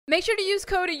Make sure to use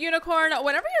code UNICORN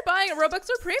whenever you're buying Robux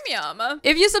or Premium.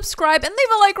 If you subscribe and leave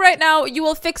a like right now, you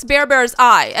will fix Bear's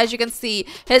eye. As you can see,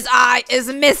 his eye is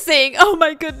missing. Oh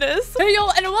my goodness. Hey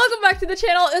y'all, and welcome back to the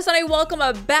channel. It's Sunny. Welcome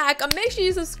back. Make sure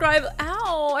you subscribe.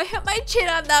 Ow, I hit my chin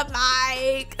on the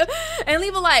mic. And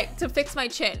leave a like to fix my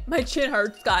chin. My chin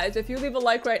hurts, guys. If you leave a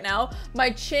like right now, my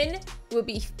chin will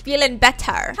be feeling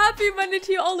better. Happy Monday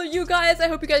to all of you guys. I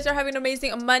hope you guys are having an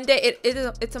amazing Monday.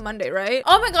 It's a Monday, right?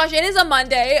 Oh my gosh, it is a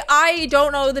Monday. I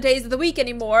don't know the days of the week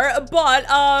anymore, but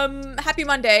happy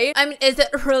Monday. I mean, is it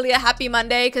really a happy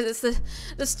Monday? Because it's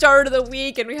the start of the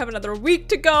week and we have another week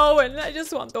to go, and I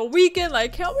just want the weekend.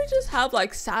 Like, can't we just have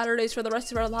like Saturdays for the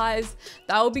rest of our lives?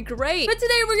 That would be great. But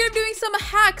today we're gonna be doing some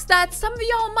hacks that some of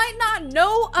y'all might not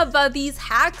know of these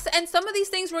hacks, and some of these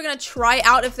things we're gonna try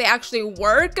out if they actually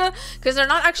work, because they're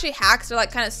not actually hacks. They're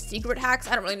like kind of secret hacks.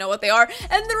 I don't really know what they are.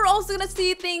 And then we're also gonna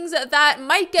see things that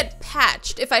might get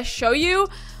patched if I show you.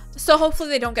 So hopefully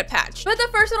they don't get patched. But the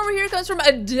first one over here comes from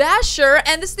a Dasher,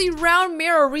 and this is the round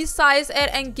mirror. Resize it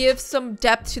and give some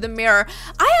depth to the mirror.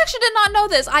 I actually did not know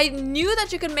this. I knew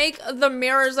that you could make the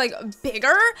mirrors like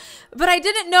bigger, but I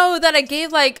didn't know that it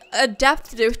gave like a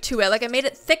depth to it. Like, I made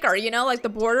it thicker, you know, like the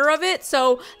border of it.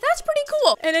 So that's pretty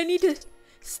cool. And I need to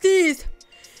sneeze.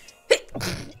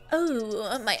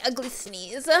 Oh, my ugly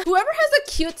sneeze. Whoever has a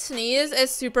cute sneeze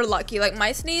is super lucky. Like,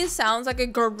 my sneeze sounds like a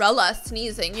gorilla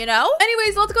sneezing, you know?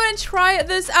 Anyways, let's go ahead and try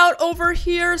this out over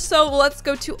here. So let's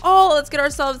go to all. Let's get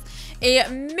ourselves a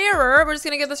mirror. We're just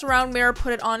gonna get this round mirror,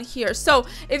 put it on here. So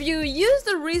if you use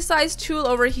the resize tool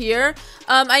over here,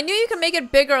 I knew you can make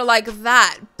it bigger like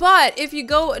that, but if you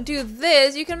go do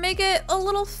this, you can make it a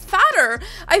little fatter.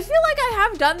 I feel like I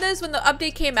have done this when the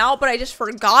update came out, but I just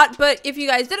forgot. But if you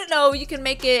guys didn't know, you can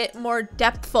make it more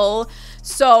depthful.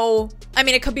 So I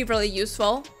mean, it could be really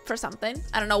useful for something.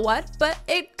 I don't know what, but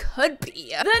it could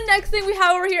be. The next thing we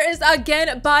have over here is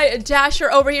again by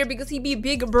Dasher over here, because he be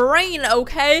big brain,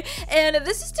 okay? And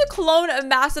this is to clone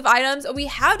massive items. We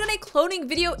have done a cloning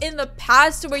video in the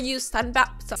past where you use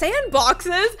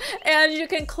sandboxes and you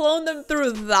can clone them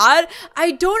through that.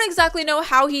 I don't exactly know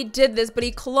how he did this, but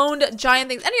he cloned giant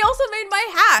things. And he also made my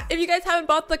hat. If you guys haven't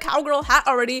bought the cowgirl hat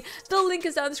already, the link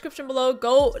is down in the description below.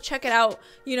 Go check it out,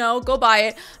 you know, go buy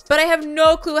it. But I have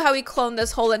no clue how he cloned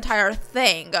this whole entire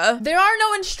thing. There are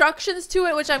no instructions to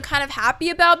it, which I'm kind of happy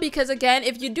about, because again,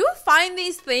 if you do find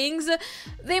these things,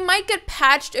 they might get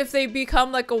patched if they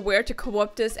become like aware to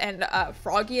Cooptus and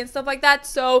Froggy and stuff like that.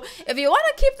 So if you want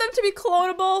to keep them to be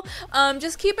clonable,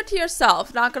 just keep it to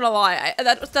yourself. Not gonna lie,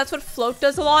 that's what Float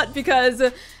does a lot, because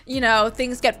you know,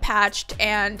 things get patched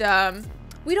and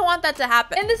we don't want that to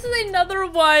happen. And this is another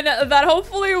one that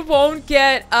hopefully won't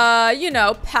get, you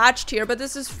know, patched here. But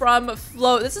this is from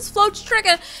Float. This is Float's trick,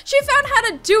 and she found how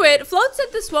to do it. Float said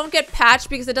this won't get patched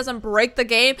because it doesn't break the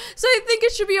game. So I think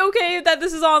it should be okay that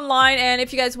this is online. And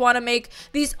if you guys want to make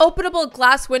these openable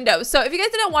glass windows. So if you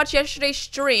guys didn't watch yesterday's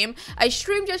stream, I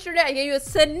streamed yesterday. I gave you a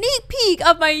sneak peek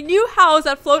of my new house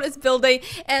that Float is building.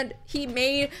 And he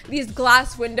made these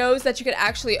glass windows that you could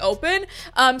actually open.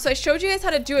 So I showed you guys how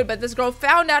to do it, but this girl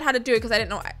found out how to do it because I didn't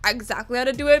know exactly how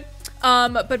to do it.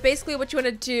 But basically what you want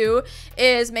to do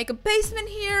is make a basement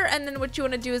here, and then what you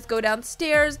want to do is go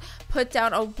downstairs, put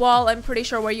down a wall, I'm pretty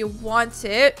sure where you want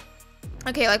it.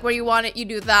 Okay, like where you want it, you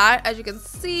do that. As you can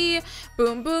see,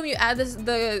 boom, boom, you add this,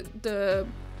 the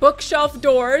bookshelf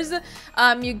doors.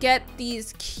 You get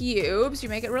these cubes, you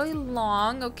make it really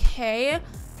long, okay?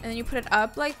 And then you put it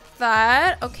up like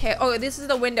that. Okay, oh, this is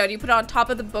the window. You put it on top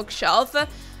of the bookshelf.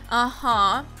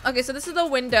 Okay, so this is the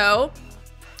window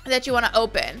that you want to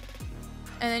open.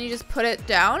 And then you just put it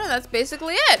down, and that's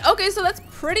basically it. Okay, so that's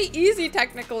pretty easy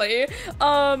technically.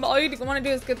 All you want to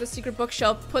do is get the secret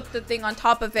bookshelf, put the thing on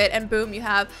top of it, and boom, you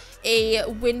have a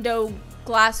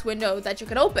glass window that you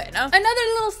can open. Another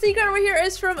little secret over here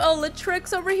is from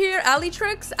Alitrix over here.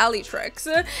 Alitrix.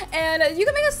 And you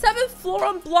can make a 7th floor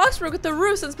on Bloxburg with the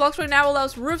roof, since Bloxburg now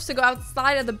allows roofs to go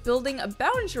outside of the building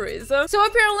boundaries. So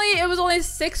apparently it was only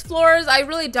 6 floors. I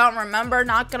really don't remember,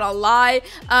 not gonna lie.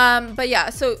 But yeah,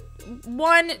 so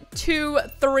 1, 2,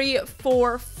 3,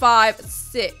 4, 5,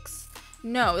 6.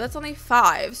 No, that's only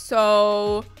 5.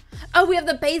 So oh, we have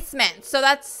the basement, so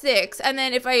that's 6. And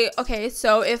then if I, okay,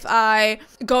 so if I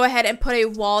go ahead and put a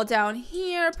wall down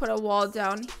here, put a wall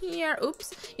down here,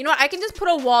 oops, you know what, I can just put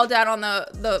a wall down on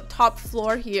the top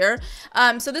floor here.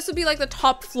 So this would be like the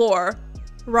top floor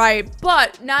Right,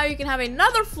 but now you can have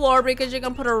another floor because you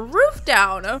can put a roof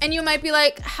down. And you might be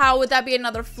like, how would that be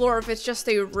another floor if it's just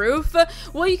a roof?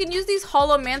 Well, you can use these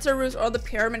hollow mancer roofs or the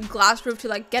pyramid glass roof to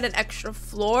like get an extra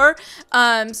floor.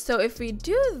 So if we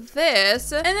do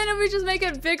this, and then if we just make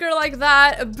it bigger like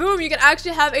that, boom, you can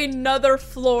actually have another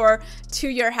floor to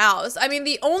your house. I mean,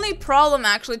 the only problem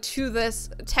actually to this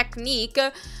technique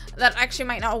that actually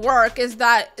might not work is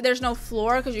that there's no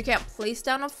floor because you can't place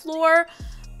down a floor.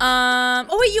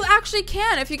 Oh wait, you actually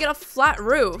can if you get a flat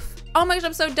roof. Oh my gosh,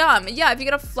 I'm so dumb. Yeah, if you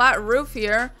get a flat roof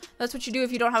here, that's what you do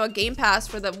if you don't have a game pass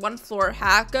for the 1 floor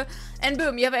hack. And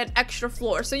boom, you have an extra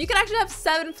floor. So you can actually have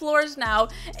 7 floors now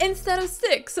instead of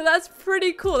 6. So that's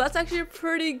pretty cool. That's actually a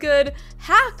pretty good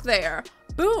hack there.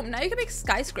 Boom, now you can make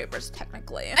skyscrapers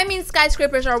technically. I mean,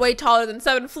 skyscrapers are way taller than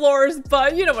 7 floors,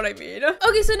 but you know what I mean.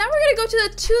 Okay, so now we're gonna go to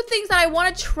the 2 things that I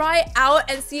want to try out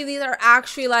and see if these are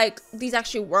actually these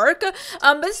actually work.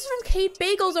 But this is from Kate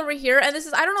Bagels over here, and this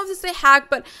is, I don't know if this is a hack,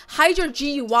 but hide your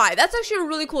GUI. That's actually a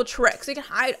really cool trick. So you can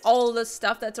hide all the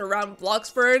stuff that's around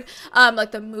Bloxburg,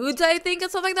 like the moods, I think,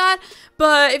 and stuff like that.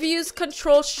 But if you use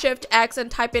Control-Shift-X and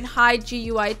type in hide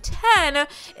GUI 10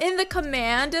 in the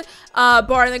command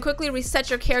bar, and then quickly reset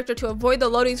your character to avoid the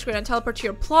loading screen and teleport to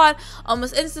your plot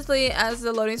almost instantly, as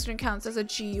the loading screen counts as a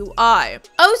GUI.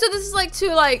 Oh, so this is like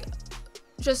to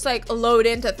just load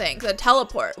into things and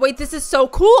teleport. Wait, this is so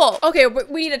cool. Okay,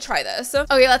 we need to try this.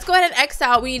 Okay, let's go ahead and X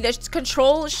out. We need to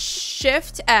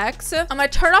Control-Shift-X. I'm gonna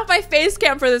turn off my face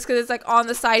cam for this because it's like on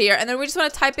the side here, and then we just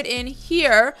want to type it in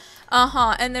here.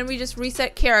 And then we just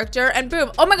reset character and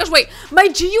boom. Oh my gosh, wait, my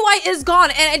GUI is gone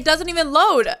and it doesn't even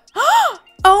load.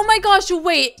 Oh my gosh,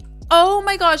 wait. Oh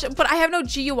my gosh, but I have no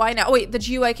GUI now. Oh, wait, the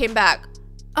GUI came back.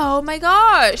 Oh my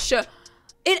gosh.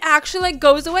 It actually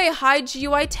goes away. Hide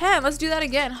GUI 10. Let's do that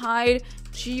again. Hide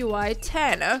GUI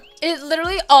 10. It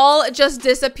literally all just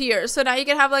disappears. So now you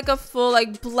can have like a full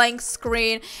blank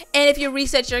screen, and if you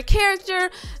reset your character,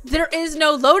 there is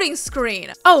no loading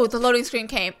screen. Oh, the loading screen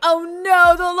came. Oh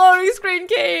no, the loading screen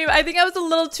came. I think I was a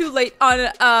little too late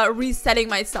on resetting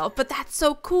myself, but that's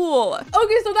so cool.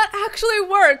 Okay, so that actually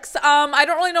works. I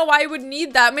don't really know why I would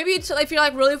need that. Maybe it's if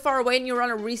you're really far away and you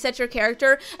want to reset your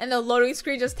character and the loading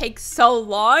screen just takes so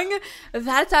long.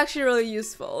 That's actually really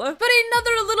useful. But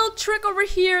another little trick over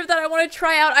here that I want to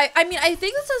try out. I mean, I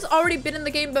think this has already been in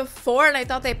the game before, and I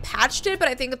thought they patched it, but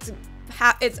I think it's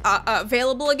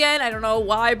available again. I don't know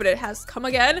why, but it has come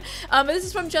again. But this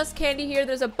is from Just Candy here.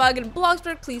 There's a bug in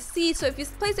Bloxburg, please see. So if you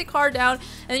place a car down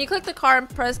and then you click the car and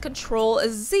press Control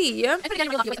Z. But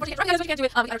when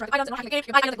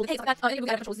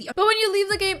you leave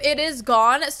the game, it is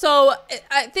gone. So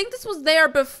I think this was there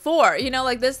before, you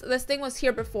know, this thing was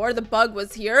here before, the bug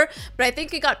was here, but I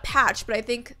think it got patched, but I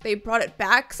think they brought it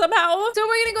back somehow. So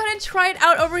we're gonna go ahead and try it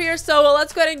out over here. So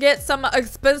let's go ahead and get some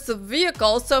expensive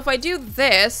vehicles. So if I do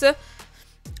this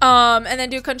and then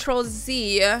do Control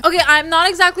Z. Okay, I'm not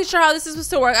exactly sure how this is supposed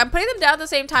to work. I'm putting them down at the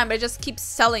same time, but it just keeps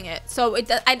selling it. So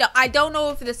I don't know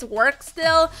if this works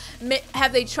still.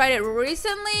 Have they tried it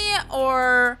recently,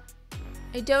 or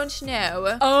I don't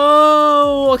know.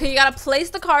 Oh, okay, you gotta place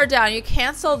the car down. You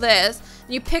cancel this.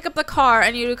 You pick up the car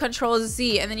and you do Control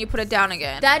Z and then you put it down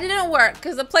again. That didn't work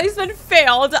because the placement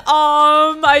failed.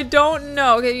 I don't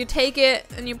know. Okay, you take it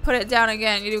and you put it down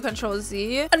again. You do Control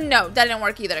Z. No, that didn't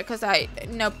work either because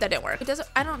nope, that didn't work. It doesn't,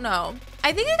 I don't know.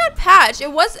 I think it got patched.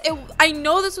 I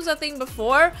know this was a thing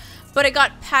before, but it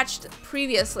got patched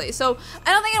previously. So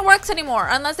I don't think it works anymore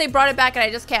unless they brought it back and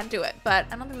I just can't do it. But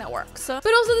I don't think that works. But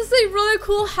also this is a really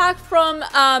cool hack from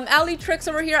Ali Tricks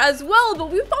over here as well.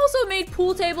 But we've also made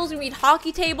pool tables, we made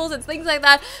hockey tables and things like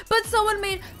that. But someone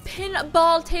made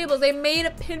pinball tables. They made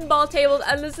pinball tables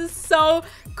and this is so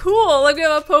cool. Like we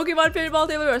have a Pokemon pinball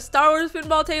table, or a Star Wars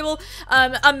pinball table.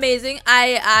 Amazing.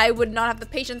 I would not have the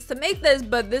patience to make this,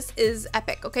 but this is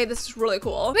epic. Okay, this is really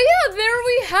cool. But yeah, there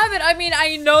we have it. I mean,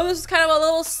 I know this is kind of a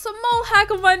little small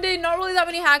hack of Monday, not really that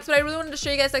many hacks, but I really wanted to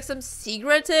show you guys some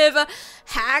secretive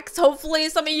hacks. Hopefully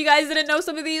some of you guys didn't know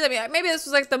some of these. I mean, maybe this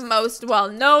was the most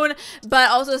well-known, but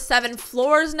also 7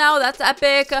 floors now. That's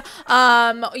epic.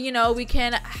 You know, we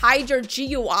can hide your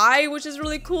GUI, which is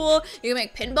really cool. You can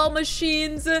make pinball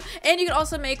machines, and you can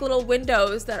also make little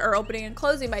windows that are opening and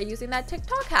closing by using that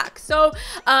TikTok hack. So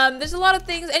there's a lot of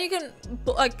things, and you can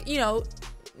you know,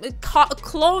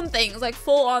 clone things,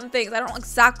 full-on things. I don't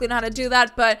exactly know how to do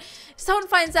that, but if someone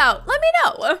finds out, let me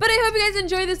know. But I hope you guys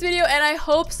enjoyed this video, and I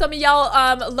hope some of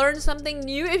y'all learned something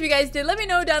new. If you guys did, let me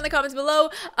know down in the comments below.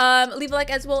 Leave a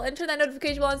like as well, and turn that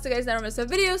notification bell on so you guys never miss a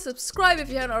video. Subscribe if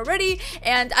you haven't already,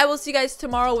 and I will see you guys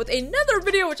tomorrow with another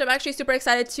video, which I'm actually super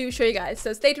excited to show you guys,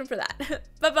 so stay tuned for that.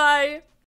 Bye bye.